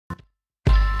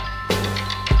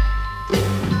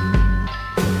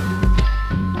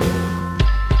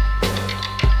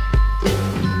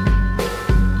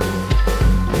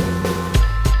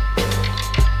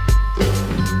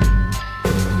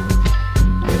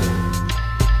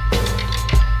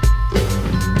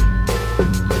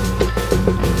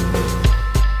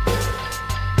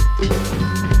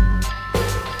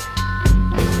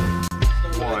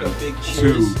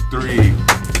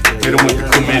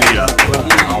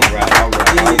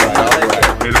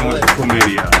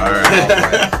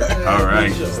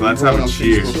Let's have a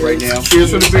cheers right now.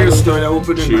 Cheers for the beer, Stoan.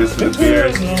 Cheers for the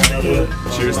beer.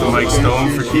 Cheers to Mike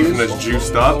Stoan for keeping us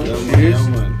juiced up.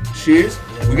 Cheers.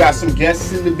 We got some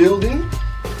guests in the building.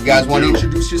 You guys want to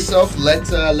introduce yourself? Let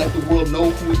the world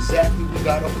know who exactly we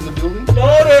got up in the building.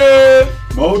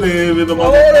 Motive in the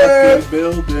motherfucking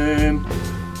building.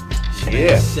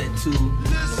 Yeah. Set 2.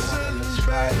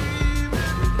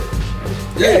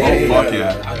 Yeah. Fuck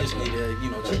yeah. I just need to,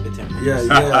 check the temperature. Yeah.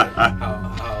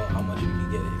 How much we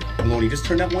can get it. Maloney, just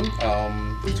turn that one.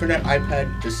 Turn that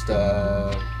iPad. Just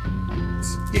turn.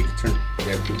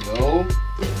 There we go.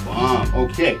 Bomb.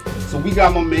 Okay. So we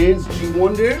got my man's G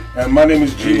Wunder. And my name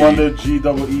is G Wunder.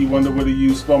 G-double-E Wonder. Whether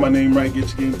you spell my name right,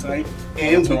 get your game tight.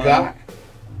 And we got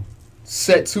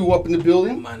Set 2 up in the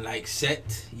building. Man, like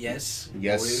Set, yes.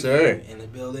 Yes, sir. In the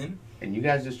building. And you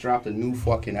guys just dropped a new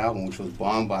fucking album, which was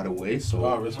bomb, by the way. So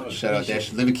shout out that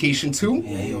Livication 2.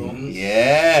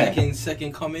 Yeah.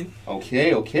 Second coming.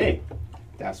 Okay.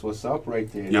 That's what's up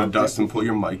right there. Yo, Dustin, pull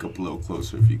your mic up a little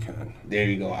closer if you can. There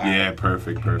you go. Yeah,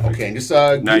 perfect. Okay, and just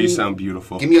now you sound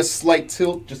beautiful. Give me a slight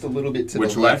tilt, just a little bit to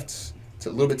the left. A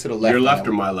little bit to the left. Your left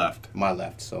or my left? My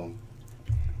left. So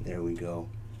there we go.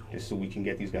 Just so we can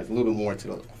get these guys a little bit more to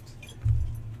the left.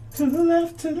 To the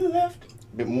left. A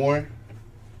bit more.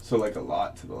 So like a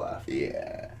lot to the left.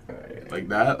 Yeah. Right. Like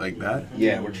that.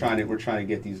 Yeah, we're trying to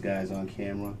get these guys on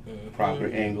camera, proper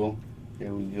angle.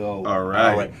 There we go. All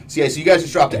right. So you guys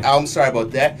just dropped the album. Sorry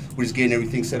about that. We're just getting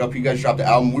everything set up. You guys dropped the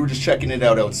album. We were just checking it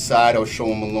out outside. I was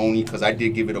showing Maloney because I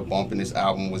did give it a bump, and this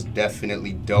album was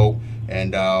definitely dope.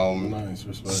 And nice,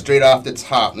 respect. Straight off the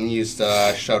top, let me just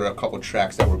shout out a couple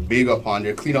tracks that were big up on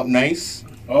there. Clean Up Nice.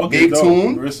 Okay, big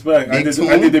tune. Respect. Big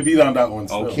I did the beat on that one.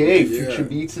 Still. Okay, Future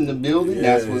Beats in the building.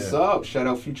 That's what's up. Shout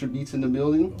out Future Beats in the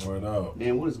building. Word out.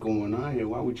 Man, what is going on here?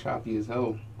 Why are we choppy as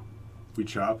hell? We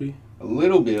choppy? A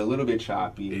little bit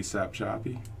choppy. ASAP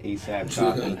choppy? ASAP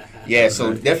choppy. Yeah,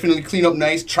 so definitely Clean Up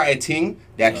Nice. Try a Ting.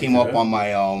 That came up on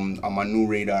my new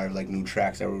radar, like new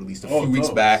tracks that were released a few weeks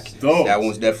back. Dope. That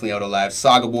one's definitely out alive.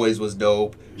 Saga Boys was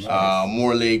dope. Nice.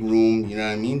 More Leg Room, you know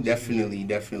what I mean? Definitely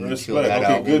respect. killed that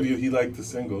album. Good. He liked the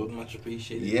single. Much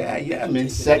appreciated. Yeah, man.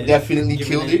 Set definitely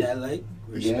killed it.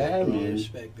 Respect, yeah, man.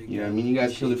 Respect, you know what I mean? You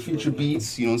guys killed the Future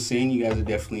Beats. You know what I'm saying? You guys are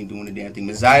definitely doing the damn thing.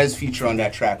 Messiah's feature on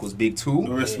that track was big too.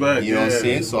 Respect. You know what I'm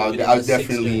saying? So I was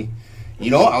definitely,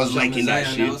 I was liking that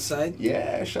shit. Outside.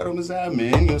 Yeah, shout out Messiah, man.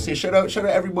 You know what I'm saying? Shout out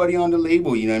everybody on the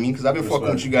label. You know what I mean? Because I've been fucking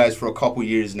with you guys for a couple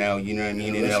years now. You know what I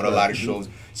mean? And out a lot of shows.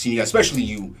 Seeing you guys, especially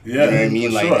you. Yeah, you know what I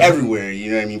mean? Like everywhere.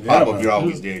 You know what I mean? Pop up, man. You're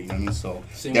always there. You know what I mean? So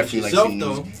definitely like yourself, seeing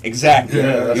though. you. Exactly.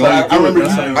 Yeah, I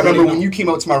remember when you came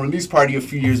out to my release party a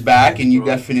few years back, and you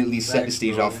definitely set the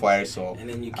stage on fire. So and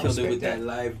then you killed it with that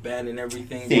live band and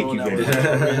everything. Thank you very much.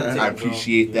 I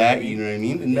appreciate that. You know what I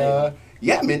mean? And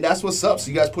yeah, man, that's what's up.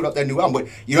 So you guys put out that new album, but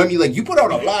you know what I mean? Like you put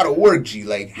out a lot of work, G.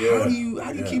 Like how do you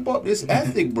keep up this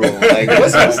ethic, bro? Like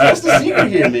what's the secret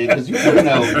here, man? Because you putting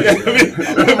out.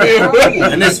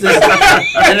 And it's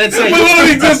like we're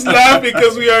only just laughing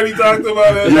because we already talked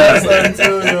about it last time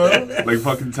too, Like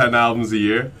fucking 10 albums a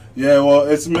year. Yeah, well,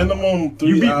 it's minimum 3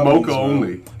 You beat albums, Mocha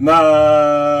only.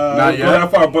 Nah, not yet. That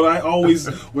far. But I always,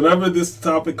 whenever this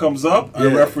topic comes up, I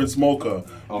reference Mocha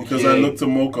because I look to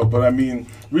Mocha. But I mean,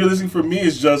 realistically, for me,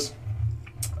 it's just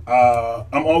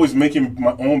I'm always making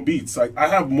my own beats. Like I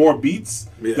have more beats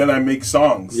than I make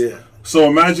songs. Yeah. So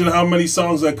imagine how many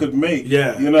songs I could make.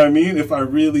 Yeah. You know what I mean? If I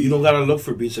really, you don't gotta look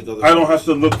for beats like other. I don't have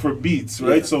to look for beats,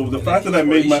 right? Yeah. So the fact that I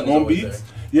make my own beats.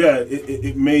 Yeah,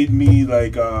 it made me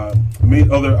like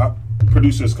made other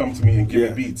producers come to me and give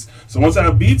me beats. So once I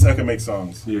have beats, I can make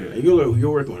songs. Yeah, you're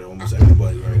working with almost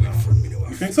everybody right now.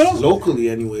 You think so? Locally,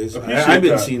 anyways. I've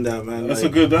been seeing that, man. That's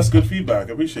that's good feedback.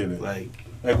 I appreciate it. Like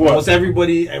what? Almost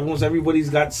everybody's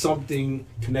got something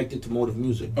connected to Motive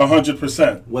music.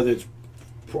 100%. Whether it's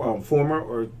former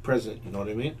or present, you know what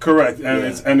I mean? Correct, and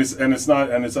it's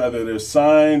either they're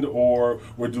signed or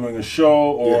we're doing a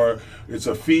show or it's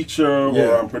a feature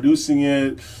or I'm producing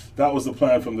it. That was the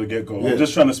plan from the get-go. I'm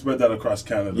just trying to spread that across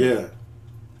Canada. Yeah.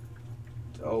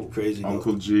 Oh, crazy.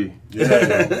 Uncle G.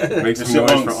 Yeah. Make some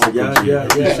noise for Uncle G.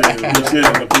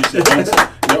 Appreciate it.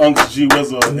 Your Uncle G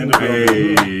was in the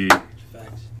building.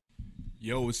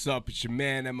 Yo, what's up? It's your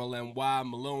man, MLNY,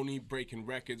 Maloney, Breaking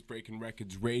Records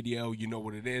Radio. You know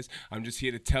what it is. I'm just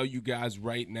here to tell you guys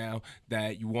right now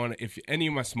that you want to, if any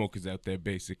of my smokers out there,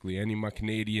 basically, any of my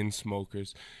Canadian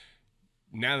smokers,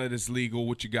 now that it's legal,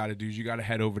 what you got to do is you got to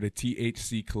head over to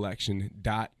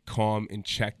thccollection.com and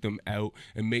check them out.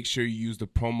 And make sure you use the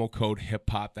promo code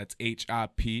HIPHOP. That's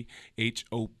HIPHOP,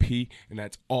 and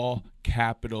that's all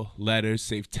capital letters.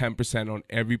 Save 10% on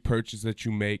every purchase that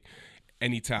you make.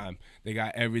 anytime. They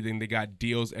got everything. They got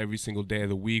deals every single day of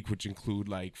the week, which include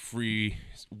like free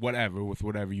whatever with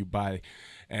whatever you buy.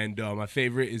 And my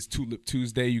favorite is Tulip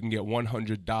Tuesday. You can get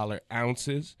 $100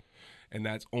 ounces, and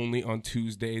that's only on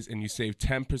Tuesdays, and you save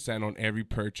 10% on every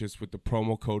purchase with the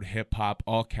promo code HIPHOP,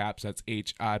 all caps. That's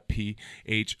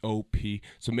HIPHOP.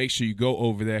 So make sure you go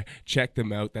over there, check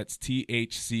them out. That's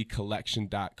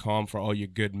thccollection.com for all your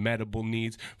good medible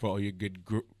needs, for all your good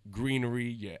greenery,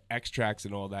 your extracts,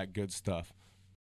 and all that good stuff.